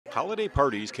Holiday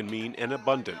parties can mean an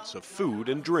abundance of food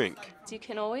and drink. So you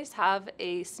can always have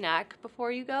a snack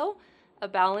before you go, a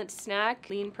balanced snack,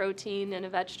 lean protein and a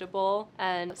vegetable,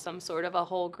 and some sort of a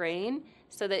whole grain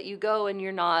so that you go and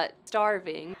you're not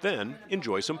starving. Then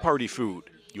enjoy some party food.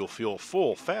 You'll feel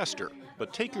full faster,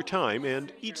 but take your time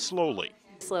and eat slowly.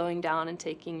 Slowing down and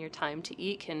taking your time to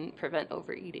eat can prevent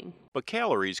overeating. But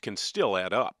calories can still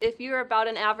add up. If you're about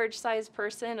an average sized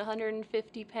person,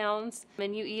 150 pounds,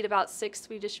 and you eat about 6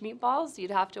 Swedish meatballs, you'd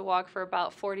have to walk for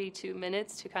about 42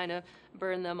 minutes to kind of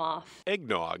burn them off.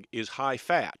 Eggnog is high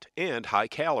fat and high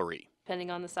calorie.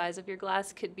 Depending on the size of your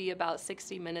glass, could be about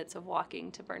 60 minutes of walking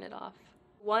to burn it off.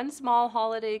 One small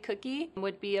holiday cookie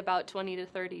would be about 20 to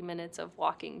 30 minutes of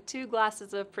walking. 2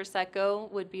 glasses of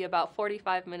Prosecco would be about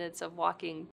 45 minutes of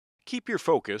walking. Keep your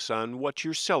focus on what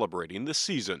you're celebrating this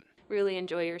season. Really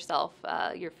enjoy yourself,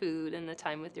 your food, and the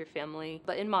time with your family,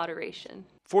 but in moderation.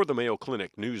 For the Mayo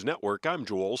Clinic News Network, I'm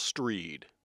Joel Streed.